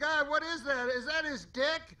fucking God, what is that? Is that his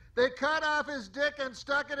dick? They cut off his dick and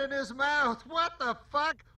stuck it in his mouth. What the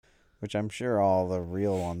fuck? Which I'm sure all the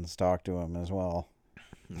real ones talk to him as well.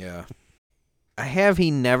 Yeah. He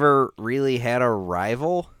never really had a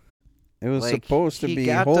rival? It was Like, supposed to he be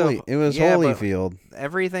got Holy. It was yeah, but Holyfield.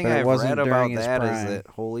 Everything but it I've wasn't read during about his that is prime. that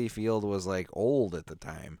Holyfield was like old at the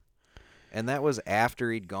time. And that was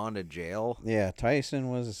after he'd gone to jail. Yeah, Tyson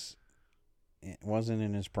wasn't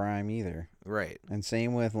in his prime either. Right. And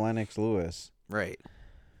same with Lennox Lewis. Right.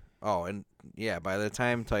 Oh, and yeah, by the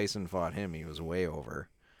time Tyson fought him, he was way over.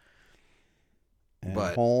 And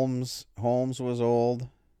But Holmes was old.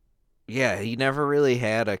 yeah, he never really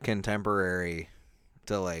had a contemporary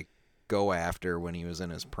to like go after when he was in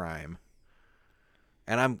his prime.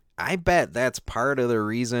 And I bet that's part of the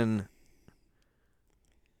reason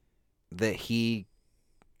that he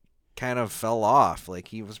kind of fell off. Like,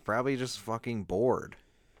 he was probably just fucking bored.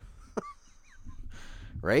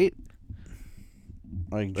 Right?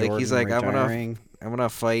 Like he's like, retiring. I'm gonna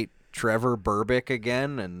fight Trevor Berbick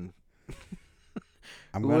again, and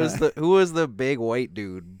I'm who gonna- was the big white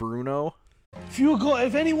dude? Bruno?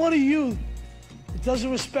 If any one of you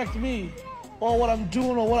doesn't respect me or what I'm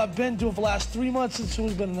doing or what I've been doing for the last 3 months since it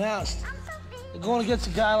was been announced, and going against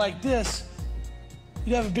a guy like this,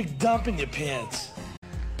 you'd have a big dump in your pants.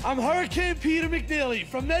 I'm Hurricane Peter McNeely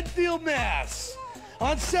from Medfield, Mass.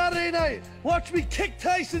 On Saturday night, watch me kick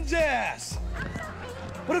Tyson's ass.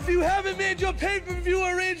 But if you haven't made your pay-per-view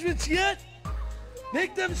arrangements yet,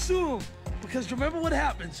 make them soon. Because remember what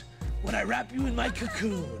happens when I wrap you in my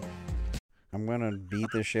cocoon. I'm gonna beat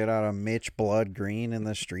the shit out of Mitch Blood Green in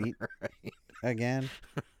the street again.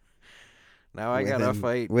 Now I gotta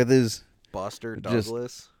fight with his Buster just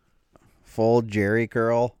Douglas. Full Jerry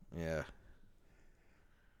curl. Yeah.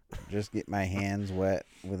 Just get my hands wet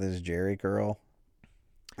with his Jerry curl.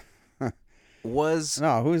 Who's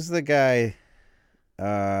the guy?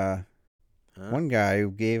 One guy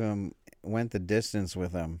who went the distance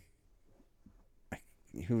with him.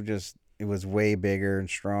 It was way bigger and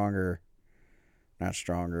stronger. Not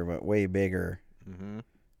stronger, but way bigger. Mm-hmm.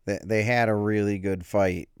 They had a really good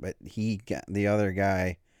fight, but he got the other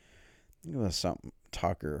guy. It was something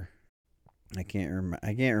Tucker. I can't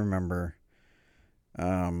remember.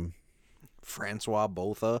 Francois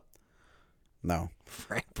Botha? No.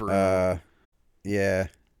 Frank Bruno? Yeah.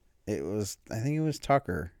 I think it was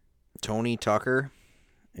Tucker. Tony Tucker?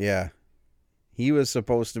 Yeah. He was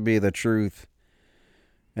supposed to be the truth.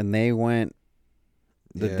 And they went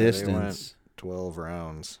the distance. They went 12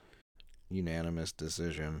 rounds. Unanimous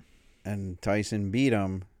decision. And Tyson beat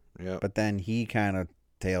him. Yep. But then he kind of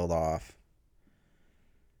tailed off.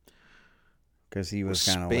 Because he was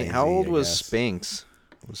kind of lazy. How old was guess. Spinks?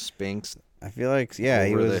 Was Spinks? I feel like, yeah,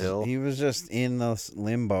 over the hill? He was just in the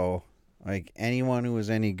limbo. Like, anyone who was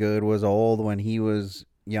any good was old when he was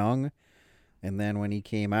young. And then when he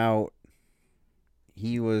came out,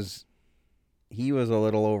 he was a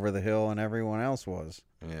little over the hill and everyone else was.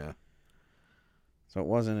 Yeah. So it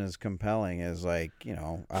wasn't as compelling as, like,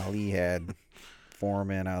 Ali had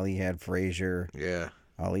Foreman, Ali had Frazier. Yeah.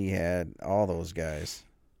 Ali had all those guys.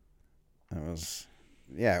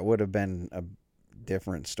 It would have been a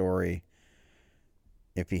different story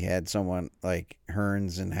if he had someone like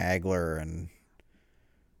Hearns and Hagler and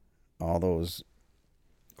all those.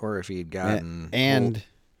 Or if he'd gotten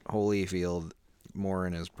Holyfield more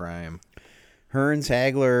in his prime. Hearns,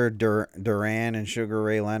 Hagler, Duran, and Sugar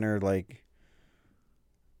Ray Leonard,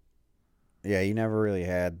 he never really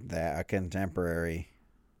had a contemporary.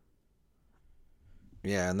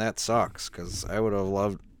 Yeah, and that sucks, because I would have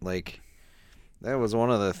loved, that was one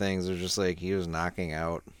of the things, it was just he was knocking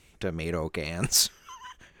out tomato cans.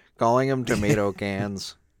 Calling them tomato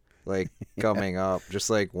cans, coming up, just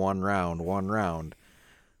one round,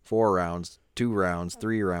 4 rounds, 2 rounds,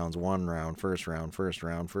 3 rounds, 1 round, first round.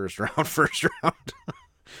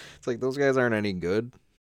 It's those guys aren't any good.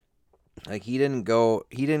 He didn't go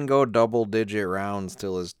double digit rounds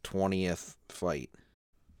till his 20th fight.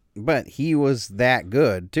 But he was that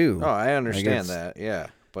good too. Oh, I understand that. Yeah.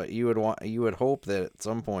 But you would hope that at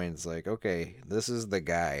some point it's okay, this is the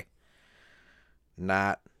guy.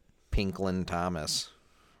 Not Pinklin Thomas.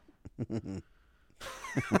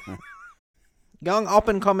 Young up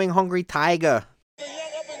and coming hungry tiger.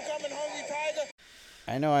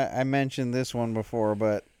 I know I mentioned this one before,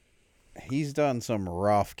 but he's done some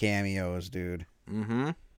rough cameos, dude.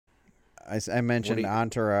 Mm-hmm. I mentioned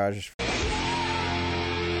Entourage.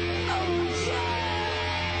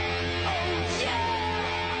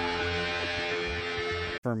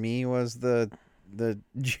 for me was the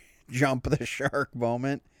jump the shark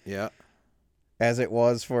moment. Yeah. As it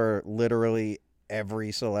was for literally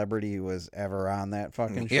every celebrity who was ever on that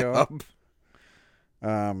fucking show.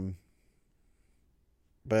 But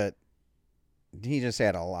he just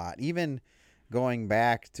had a lot. Even going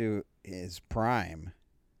back to his prime,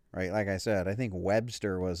 right? Like I said, I think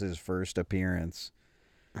Webster was his first appearance.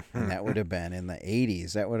 And that would have been in the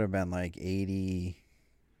 80s. That would have been like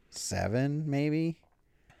 87, maybe?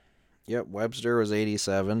 Yep, Webster was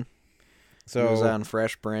 87. So, he was on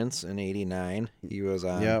Fresh Prince in 89. He was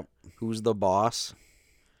on Who's the Boss?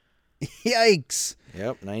 Yikes.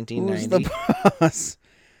 Yep, 1990. Who's the boss?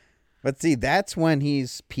 But see, that's when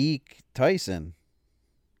he's peak Tyson.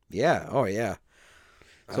 Yeah. Oh, yeah.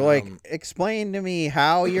 So, explain to me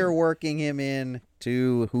how you're working him in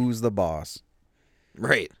to Who's the Boss.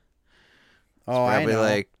 Right. Oh, I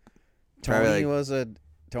know. Tony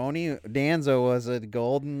Danza was a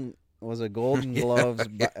Golden Gloves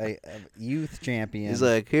youth champion. He's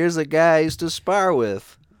like, here's a guy I used to spar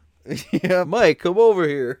with. Yeah, Mike, come over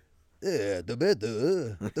here. Yeah, the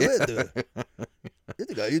better.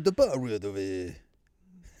 The guy used to spar with.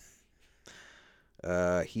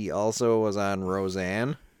 He also was on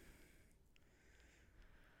Roseanne.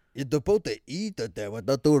 You're supposed to eat that. What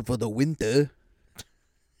not doing for the winter.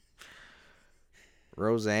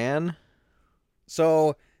 Roseanne.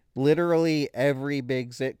 So literally every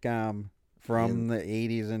big sitcom from the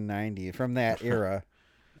 80s and 90s, from that era,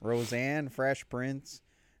 Roseanne, Fresh Prince,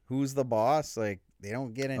 Who's the Boss? Like, they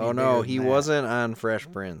don't get any. Oh no, he wasn't on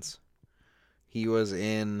Fresh Prince. He was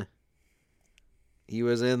in the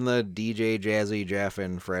DJ Jazzy Jeff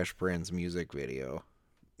and Fresh Prince music video.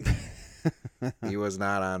 He was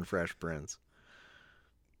not on Fresh Prince.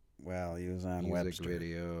 Well, he was on music Webster.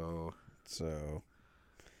 Video. So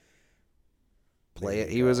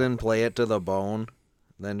He was in Play It to the Bone,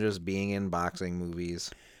 then just being in boxing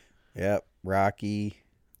movies. Yep, Rocky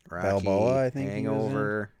Balboa, I think.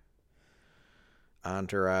 Hangover,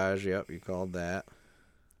 Entourage. Yep, you called that.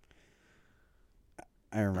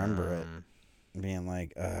 I remember it being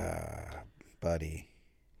like, buddy.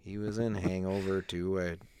 He was in Hangover too.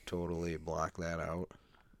 I totally blocked that out.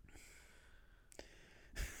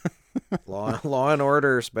 Law and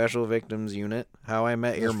Order Special Victims Unit. How I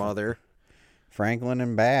Met Your Mother. Franklin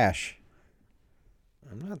and Bash.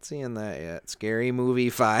 I'm not seeing that yet. Scary Movie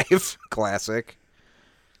 5. Classic.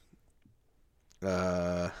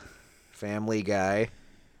 Family Guy.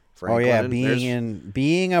 Franklin,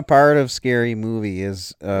 being a part of Scary Movie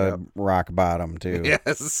is rock bottom too.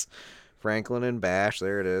 Yes. Franklin and Bash,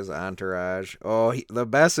 there it is. Entourage. Oh, the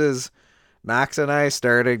best is Knox and I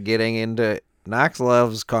started getting into... Knox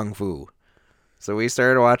loves Kung Fu. So we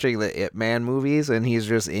started watching the Ip Man movies, and he's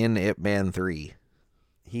just in Ip Man 3.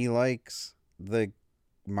 He likes the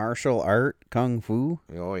martial art Kung Fu?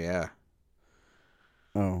 Oh, yeah.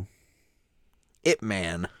 Oh. Ip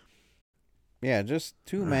Man. Yeah, just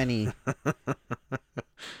too many.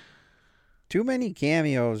 Too many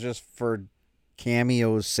cameos just for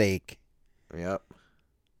cameo's sake. Yep.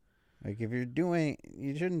 Like, if you're doing...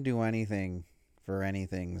 You shouldn't do anything for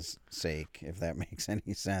anything's sake, if that makes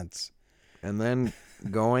any sense. And then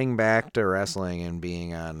going back to wrestling and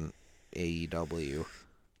being on AEW.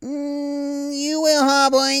 You will, huh,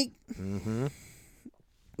 boy? Mm-hmm.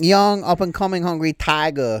 Young, up-and-coming, hungry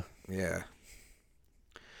tiger. Yeah.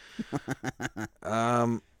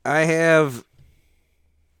 I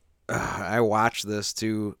watched this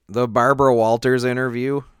too. The Barbara Walters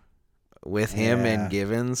interview with him and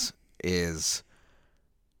Givens is,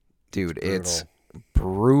 dude, it's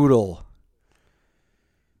brutal.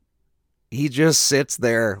 He just sits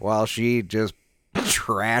there while she just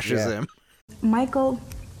trashes him. Michael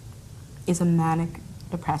is a manic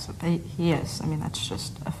depressive. He is. I mean, that's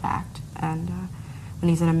just a fact. And when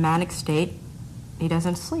he's in a manic state, he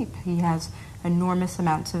doesn't sleep. He has enormous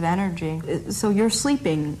amounts of energy. So your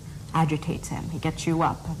sleeping agitates him. He gets you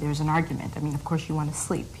up. There's an argument. I mean, of course you want to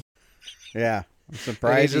sleep. Yeah. I'm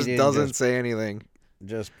surprised he just doesn't say anything.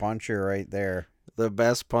 Just punch her right there. The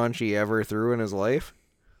best punch he ever threw in his life?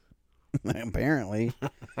 Apparently.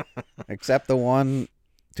 Except the one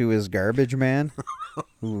to his garbage man.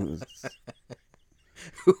 Who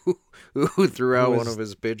threw out one of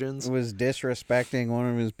his pigeons? Who was disrespecting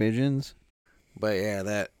one of his pigeons. But yeah,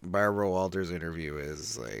 that Barbara Walters interview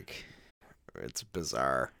is like, it's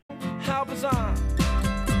bizarre. How bizarre.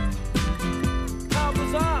 How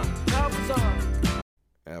bizarre. How bizarre.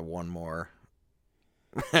 One more.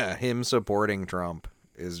 Him supporting Trump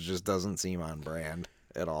just doesn't seem on brand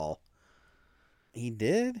at all. He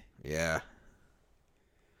did? Yeah.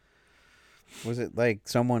 Was it like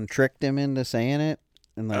someone tricked him into saying it?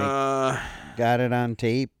 and like got it on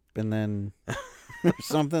tape and then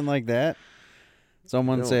something like that?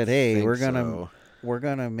 Someone said, "Hey, we're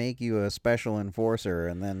gonna make you a special enforcer,"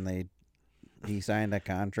 and then he signed a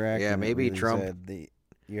contract. Yeah, and maybe it really Trump. said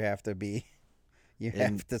you have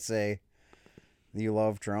to say you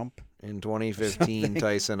love Trump. In 2015,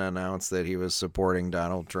 Tyson announced that he was supporting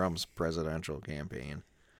Donald Trump's presidential campaign.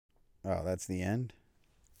 Oh, that's the end?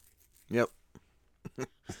 Yep.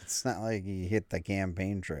 It's not like he hit the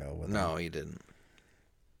campaign trail with No, him. he didn't.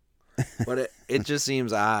 But it just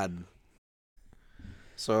seems odd.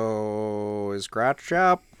 So, is crotch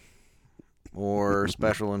chop or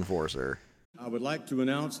special enforcer? I would like to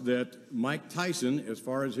announce that Mike Tyson, as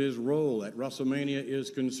far as his role at WrestleMania is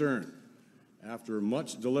concerned, after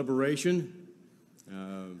much deliberation,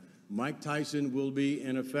 Mike Tyson will be,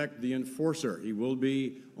 in effect, the enforcer. He will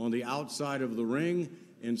be on the outside of the ring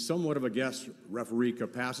in somewhat of a guest referee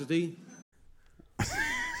capacity.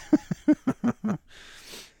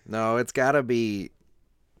 No, it's got to be...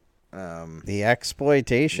 the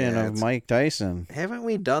exploitation of Mike Tyson. Haven't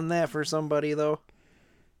we done that for somebody, though?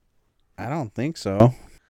 I don't think so.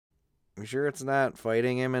 You sure it's not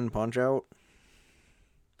fighting him in Punch-Out?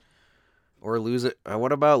 Or lose it?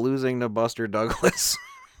 What about losing to Buster Douglas?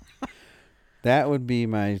 That would be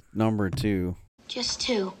my number 2. Just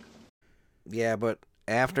 2. Yeah, but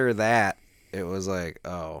after that, it was like,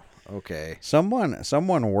 oh, okay.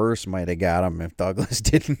 Someone worse might have got him if Douglas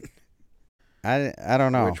didn't. I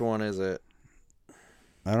don't know. Which one is it?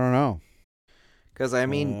 I don't know. Because, I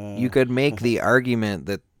mean, you could make the argument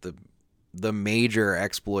that the major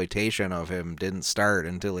exploitation of him didn't start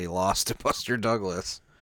until he lost to Buster Douglas.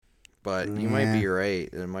 But you might be right.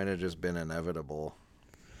 It might have just been inevitable.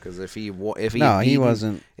 Because if he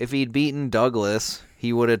wasn't. If he'd beaten Douglas,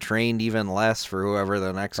 he would have trained even less for whoever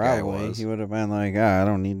the next guy was. He would have been like, I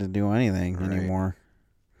don't need to do anything anymore.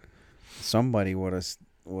 Somebody would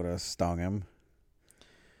have stung him.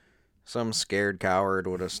 Some scared coward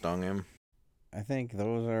would have stung him. I think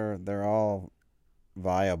they're all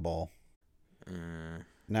viable.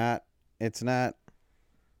 It's not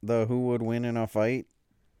the who would win in a fight.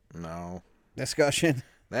 No discussion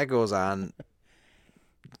that goes on.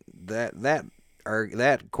 That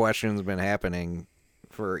question's been happening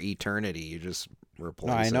for eternity. You just replace.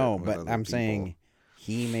 No, I know, but I'm people. saying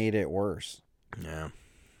he made it worse. Yeah.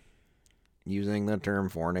 Using the term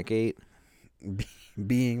fornicate,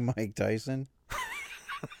 being Mike Tyson.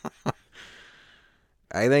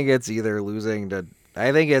 I think it's either losing to.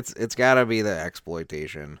 I think it's got to be the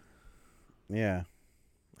exploitation. Yeah.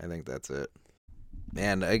 I think that's it.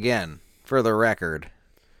 And again, for the record,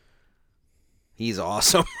 he's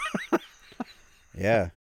awesome.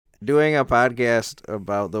 Yeah. Doing a podcast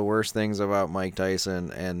about the worst things about Mike Tyson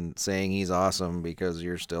and saying he's awesome because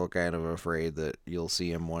you're still kind of afraid that you'll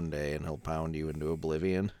see him one day and he'll pound you into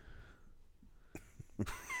oblivion.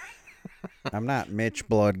 I'm not Mitch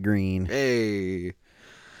Blood Green. Hey.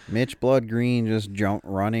 Mitch Blood Green just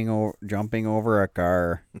jumping over a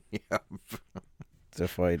car. Yep.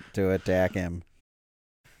 To attack him.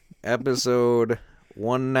 Episode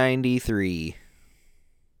 193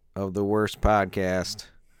 of the Worst Podcast.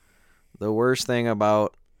 The worst thing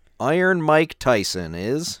about Iron Mike Tyson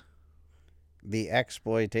is the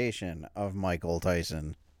exploitation of Michael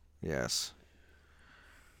Tyson. Yes.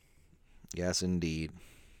 Yes, indeed.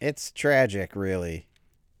 It's tragic, really.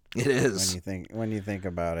 It is. When you think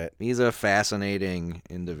about it. He's a fascinating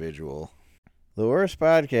individual. The Worst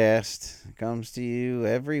Podcast comes to you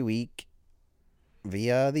every week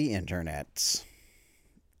via the internets.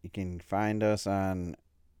 You can find us on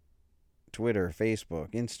Twitter,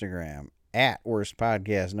 Facebook, Instagram, at Worst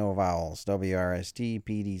Podcast, no vowels,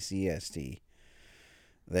 WRST,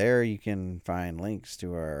 There you can find links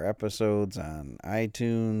to our episodes on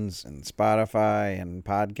iTunes and Spotify and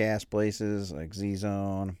podcast places like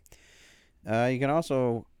Z-Zone. You can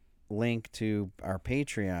also link to our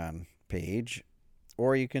Patreon page,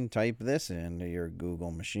 or you can type this into your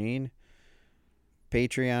Google machine.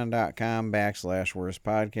 Patreon.com/Worst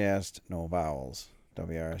Podcast, no vowels,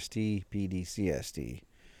 WRST.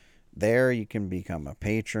 There you can become a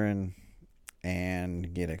patron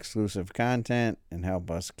and get exclusive content and help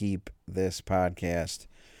us keep this podcast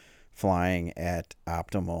flying at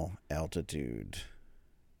optimal altitude.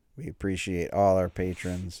 We appreciate all our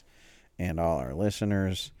patrons and all our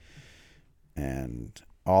listeners, and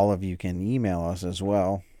all of you can email us as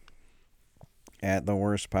well at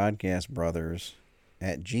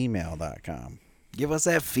theworstpodcastbrothers@gmail.com. Give us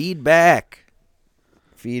that feedback.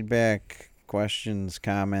 Questions,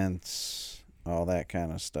 comments, all that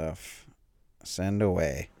kind of stuff. Send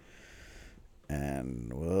away,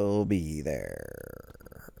 and we'll be there.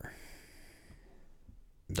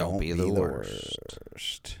 Don't be the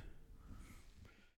worst.